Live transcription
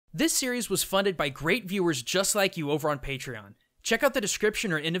This series was funded by great viewers just like you over on Patreon. Check out the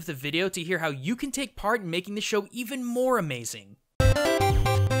description or end of the video to hear how you can take part in making the show even more amazing.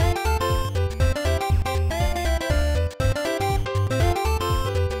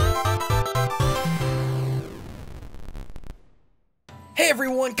 Hey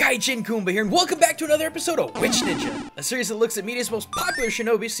everyone, Gaijin Goombah here, and welcome back to another episode of Witch Ninja, a series that looks at media's most popular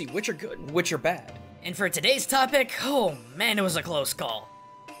shinobi to see which are good and which are bad. And for today's topic, oh man, it was a close call.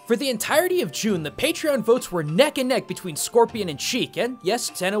 For the entirety of June, the Patreon votes were neck and neck between Scorpion and Sheik, and yes,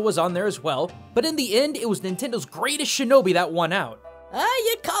 Tenno was on there as well, but in the end, it was Nintendo's greatest shinobi that won out.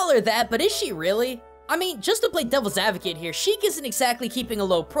 You'd call her that, but is she really? I mean, just to play devil's advocate here, Sheik isn't exactly keeping a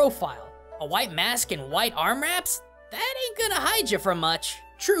low profile. A white mask and white arm wraps? That ain't gonna hide you from much.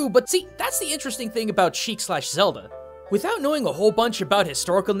 True, but see, that's the interesting thing about Sheik/Zelda. Without knowing a whole bunch about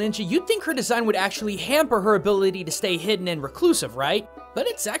historical ninja, you'd think her design would actually hamper her ability to stay hidden and reclusive, right? But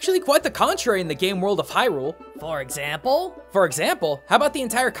it's actually quite the contrary in the game world of Hyrule. For example? How about the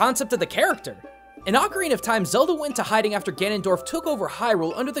entire concept of the character? In Ocarina of Time, Zelda went into hiding after Ganondorf took over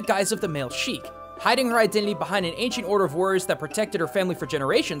Hyrule under the guise of the male Sheik, hiding her identity behind an ancient order of warriors that protected her family for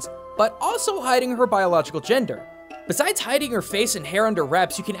generations, but also hiding her biological gender. Besides hiding her face and hair under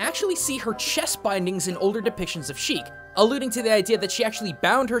wraps, you can actually see her chest bindings in older depictions of Sheik, alluding to the idea that she actually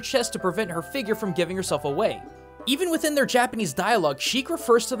bound her chest to prevent her figure from giving herself away. Even within their Japanese dialogue, Sheik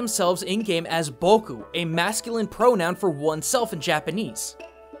refers to themselves in-game as boku, a masculine pronoun for oneself in Japanese.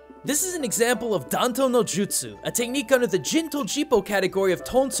 This is an example of Danto no Jutsu, a technique under the Jinto Jippo category of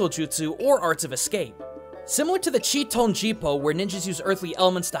Tonso Jutsu or Arts of Escape. Similar to the Chi-Ton Jippo, where ninjas use earthly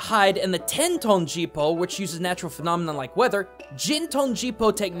elements to hide, and the Ten-Ton Jippo, which uses natural phenomena like weather, Jin-Ton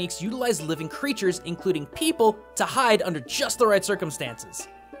Jippo techniques utilize living creatures, including people, to hide under just the right circumstances.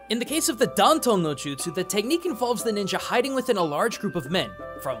 In the case of the Danton no Jutsu, the technique involves the ninja hiding within a large group of men,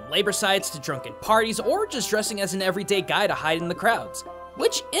 from labor sites to drunken parties, or just dressing as an everyday guy to hide in the crowds,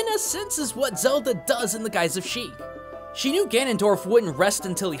 which in a sense is what Zelda does in the guise of Sheik. She knew Ganondorf wouldn't rest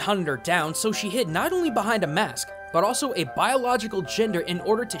until he hunted her down, so she hid not only behind a mask, but also a biological gender in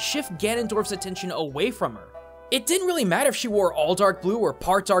order to shift Ganondorf's attention away from her. It didn't really matter if she wore all dark blue or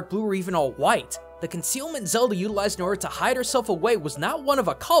part dark blue or even all white. The concealment Zelda utilized in order to hide herself away was not one of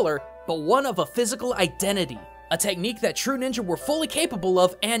a color, but one of a physical identity, a technique that true ninja were fully capable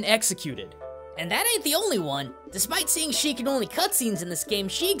of and executed. And that ain't the only one. Despite seeing Sheik in only cutscenes in this game,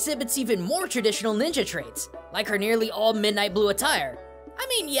 she exhibits even more traditional ninja traits, like her nearly all midnight blue attire. I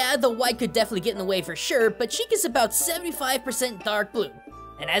mean, yeah, the white could definitely get in the way for sure, but Sheik is about 75% dark blue.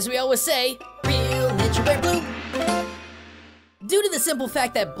 And as we always say, real ninja wear blue. Due to the simple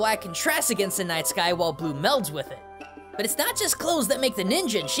fact that black contrasts against the night sky while blue melds with it. But it's not just clothes that make the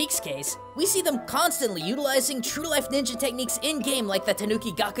ninja in Sheik's case. We see them constantly utilizing true-life ninja techniques in-game like the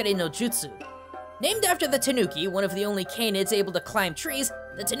Tanuki Gakure no Jutsu. Named after the Tanuki, one of the only canids able to climb trees,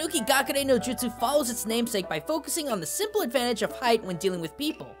 the Tanuki Gakure no Jutsu follows its namesake by focusing on the simple advantage of height when dealing with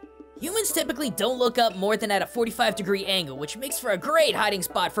people. Humans typically don't look up more than at a 45-degree angle, which makes for a great hiding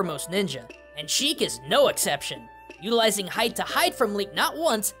spot for most ninja. And Sheik is no exception, utilizing height to hide from Link not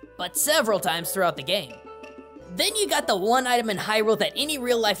once, but several times throughout the game. Then you got the one item in Hyrule that any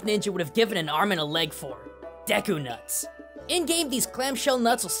real-life ninja would have given an arm and a leg for, Deku Nuts. In-game, these clamshell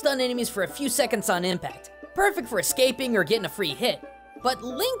nuts will stun enemies for a few seconds on impact, perfect for escaping or getting a free hit. But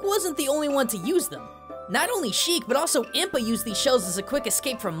Link wasn't the only one to use them. Not only Sheik, but also Impa used these shells as a quick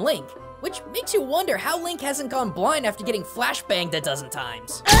escape from Link, which makes you wonder how Link hasn't gone blind after getting flashbanged a dozen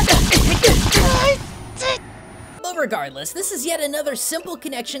times. But regardless, this is yet another simple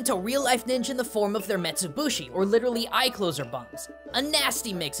connection to real-life ninja in the form of their Metsubushi, or literally eye closer bombs. A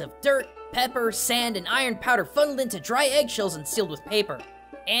nasty mix of dirt, pepper, sand, and iron powder funneled into dry eggshells and sealed with paper.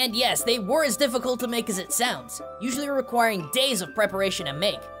 And yes, they were as difficult to make as it sounds, usually requiring days of preparation to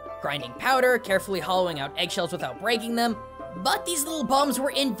make. Grinding powder, carefully hollowing out eggshells without breaking them. But these little bombs were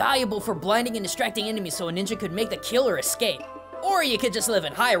invaluable for blinding and distracting enemies so a ninja could make the kill or escape. Or you could just live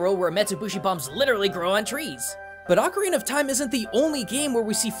in Hyrule where Metsubushi bombs literally grow on trees. But Ocarina of Time isn't the only game where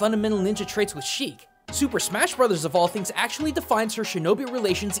we see fundamental ninja traits with Sheik. Super Smash Bros. Of all things actually defines her shinobi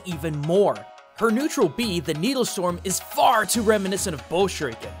relations even more. Her neutral B, the Needle Storm, is far too reminiscent of Bow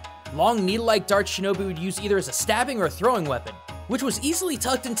Shuriken. Long needle-like darts Shinobi would use either as a stabbing or throwing weapon, which was easily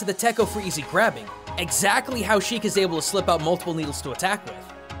tucked into the Tekko for easy grabbing, exactly how Sheik is able to slip out multiple needles to attack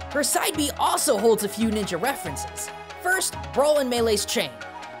with. Her side B also holds a few ninja references. First, Brawl and Melee's Chain.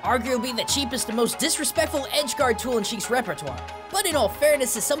 Arguably the cheapest and most disrespectful edgeguard tool in Sheik's repertoire, but in all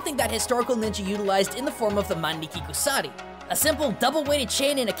fairness is something that historical ninja utilized in the form of the Mandiki Kusari, a simple double-weighted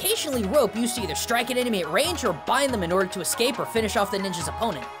chain and occasionally rope used to either strike an enemy at range or bind them in order to escape or finish off the ninja's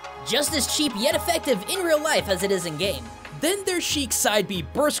opponent. just as cheap yet effective in real life as it is in game. Then there's Sheik's side B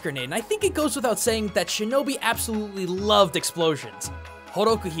Burst Grenade, and I think it goes without saying that Shinobi absolutely loved explosions.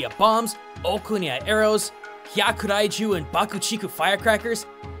 Horokuhia bombs, Okunia arrows, Hyakuraiju and Bakuchiku firecrackers.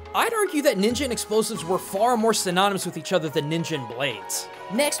 I'd argue that ninja and explosives were far more synonymous with each other than ninja and blades.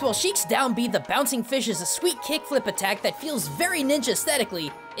 Next, while Sheik's down B, the Bouncing Fish is a sweet kickflip attack that feels very ninja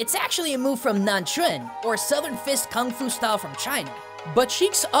aesthetically, it's actually a move from Nanchun, or Southern Fist Kung Fu style from China. But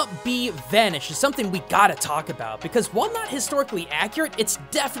Sheik's up B Vanish is something we gotta talk about, because while not historically accurate, it's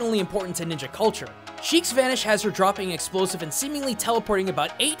definitely important to ninja culture. Sheik's Vanish has her dropping an explosive and seemingly teleporting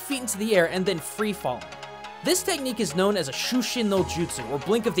about 8 feet into the air and then free falling. This technique is known as a Shushin no Jutsu, or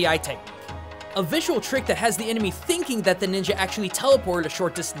Blink of the Eye technique. A visual trick that has the enemy thinking that the ninja actually teleported a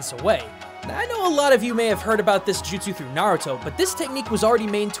short distance away. Now, I know a lot of you may have heard about this jutsu through Naruto, but this technique was already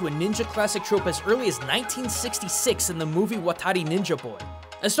made into a ninja classic trope as early as 1966 in the movie Watari Ninja Boy.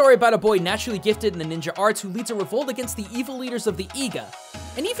 A story about a boy naturally gifted in the ninja arts who leads a revolt against the evil leaders of the Yiga.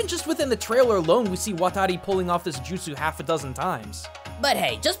 And even just within the trailer alone, we see Watari pulling off this jutsu half a dozen times. But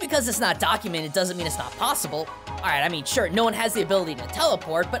hey, just because it's not documented doesn't mean it's not possible. Alright, I mean sure, no one has the ability to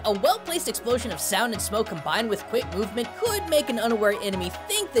teleport, but a well-placed explosion of sound and smoke combined with quick movement could make an unaware enemy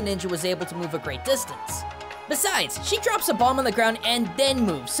think the ninja was able to move a great distance. Besides, she drops a bomb on the ground and then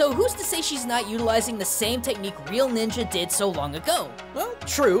moves, so who's to say she's not utilizing the same technique real ninja did so long ago? Well,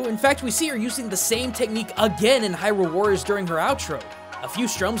 true. In fact, we see her using the same technique again in Hyrule Warriors during her outro. A few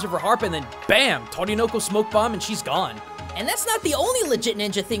strums of her harp and then BAM! Torinoko smoke bomb and she's gone. And that's not the only legit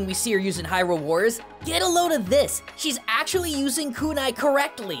ninja thing we see her use in Hyrule Warriors. Get a load of this. She's actually using kunai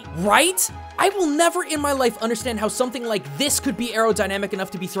correctly. Right? I will never in my life understand how something like this could be aerodynamic enough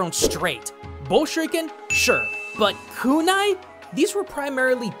to be thrown straight. Bolshuriken? Sure. But kunai? These were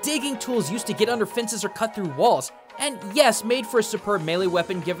primarily digging tools used to get under fences or cut through walls. And yes, made for a superb melee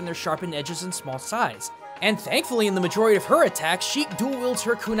weapon given their sharpened edges and small size. And thankfully, in the majority of her attacks, Sheik dual wields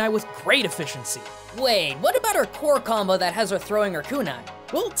her kunai with great efficiency. Wait, what about her core combo that has her throwing her kunai?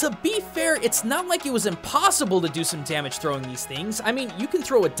 Well, to be fair, it's not like it was impossible to do some damage throwing these things. I mean, you can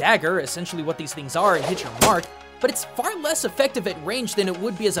throw a dagger, essentially what these things are, and hit your mark, but it's far less effective at range than it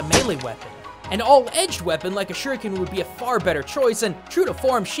would be as a melee weapon. An all-edged weapon like a shuriken would be a far better choice, and true to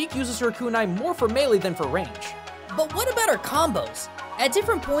form, Sheik uses her kunai more for melee than for range. But what about her combos? At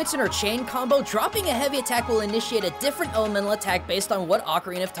different points in her chain combo, dropping a heavy attack will initiate a different elemental attack based on what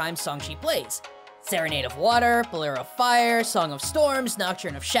Ocarina of Time song she plays. Serenade of Water, Bolero of Fire, Song of Storms,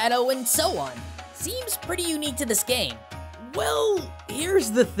 Nocturne of Shadow, and so on. Seems pretty unique to this game. Well, here's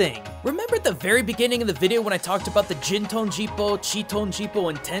the thing. Remember at the very beginning of the video when I talked about the Jinton Jippo, Chiton Jippo,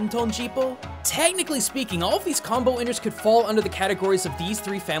 and Tenton Jippo? Technically speaking, all of these combo enders could fall under the categories of these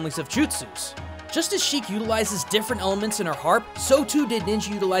three families of jutsus. Just as Sheik utilizes different elements in her harp, so too did ninja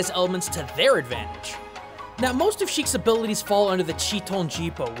utilize elements to their advantage. Now, most of Sheik's abilities fall under the Chiton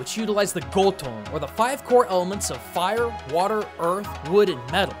Jippo, which utilize the Goton, or the 5 core elements of fire, water, earth, wood,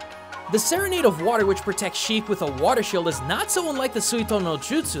 and metal. The Serenade of Water, which protects Sheik with a water shield, is not so unlike the Suito no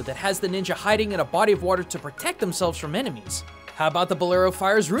Jutsu that has the ninja hiding in a body of water to protect themselves from enemies. How about the Bolero of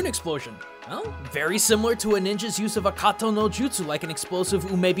Fire's Rune Explosion? Well, very similar to a ninja's use of a Kato no Jutsu like an explosive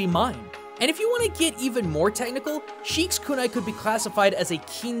Umebi Mine. And if you want to get even more technical, Sheik's kunai could be classified as a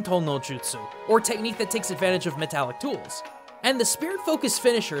Kinto no Jutsu, or technique that takes advantage of metallic tools. And the spirit-focused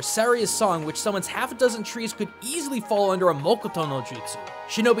finisher, Saria's Song, which summons half a dozen trees, could easily fall under a Mokoto no Jutsu,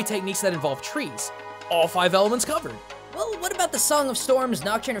 shinobi techniques that involve trees. All 5 elements covered. Well, what about the Song of Storms,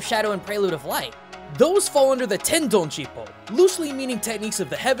 Nocturne of Shadow, and Prelude of Light? Those fall under the Tendon Jippo, loosely meaning techniques of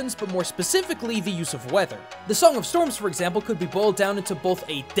the heavens, but more specifically the use of weather. The Song of Storms, for example, could be boiled down into both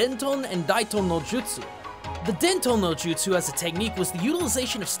a Denton and Daiton no Jutsu. The Denton no Jutsu as a technique was the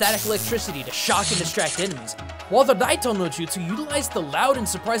utilization of static electricity to shock and distract enemies, while the Daiton no Jutsu utilized the loud and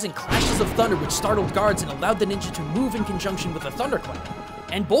surprising clashes of thunder which startled guards and allowed the ninja to move in conjunction with a thunderclap.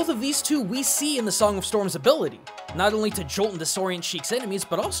 And both of these two we see in the Song of Storms ability, not only to jolt and disorient Sheik's enemies,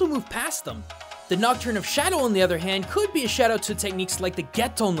 but also move past them. The Nocturne of Shadow, on the other hand, could be a shadow to techniques like the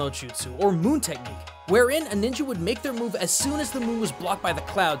Geto no Jutsu, or Moon Technique, wherein a ninja would make their move as soon as the moon was blocked by the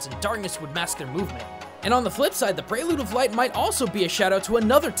clouds and darkness would mask their movement. And on the flip side, the Prelude of Light might also be a shadow to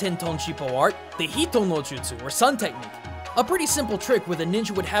another Tenton Jippo art, the Hito no Jutsu, or Sun Technique. A pretty simple trick where the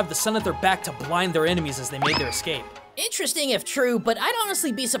ninja would have the sun at their back to blind their enemies as they made their escape. Interesting if true, but I'd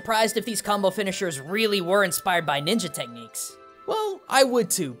honestly be surprised if these combo finishers really were inspired by ninja techniques. Well, I would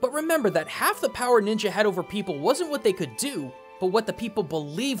too, but remember that half the power ninja had over people wasn't what they could do, but what the people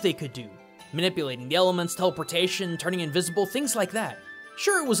believed they could do. Manipulating the elements, teleportation, turning invisible, things like that.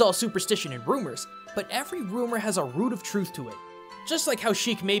 Sure, it was all superstition and rumors, but every rumor has a root of truth to it. Just like how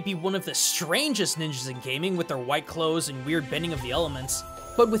Sheik may be one of the strangest ninjas in gaming with their white clothes and weird bending of the elements,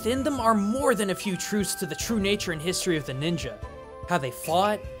 but within them are more than a few truths to the true nature and history of the ninja. How they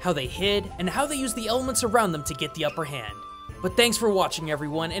fought, how they hid, and how they used the elements around them to get the upper hand. But thanks for watching,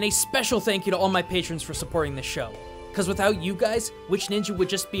 everyone, and a special thank you to all my patrons for supporting this show. Cause without you guys, Which Ninja would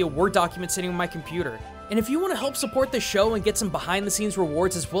just be a Word document sitting on my computer. And if you want to help support the show and get some behind the scenes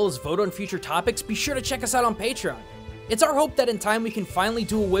rewards as well as vote on future topics, be sure to check us out on Patreon. It's our hope that in time we can finally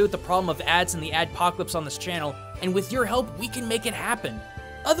do away with the problem of ads and the adpocalypse on this channel, and with your help, we can make it happen.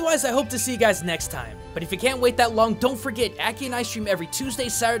 Otherwise, I hope to see you guys next time. But if you can't wait that long, don't forget, Aki and I stream every Tuesday,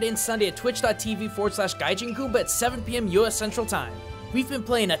 Saturday, and Sunday at twitch.tv/Gaijin Goombah at 7 PM US Central Time. We've been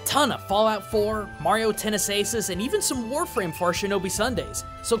playing a ton of Fallout 4, Mario Tennis Aces, and even some Warframe for our Shinobi Sundays,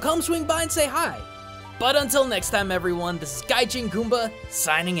 so come swing by and say hi. But until next time, everyone, this is Gaijin Goombah,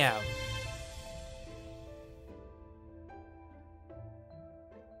 signing out.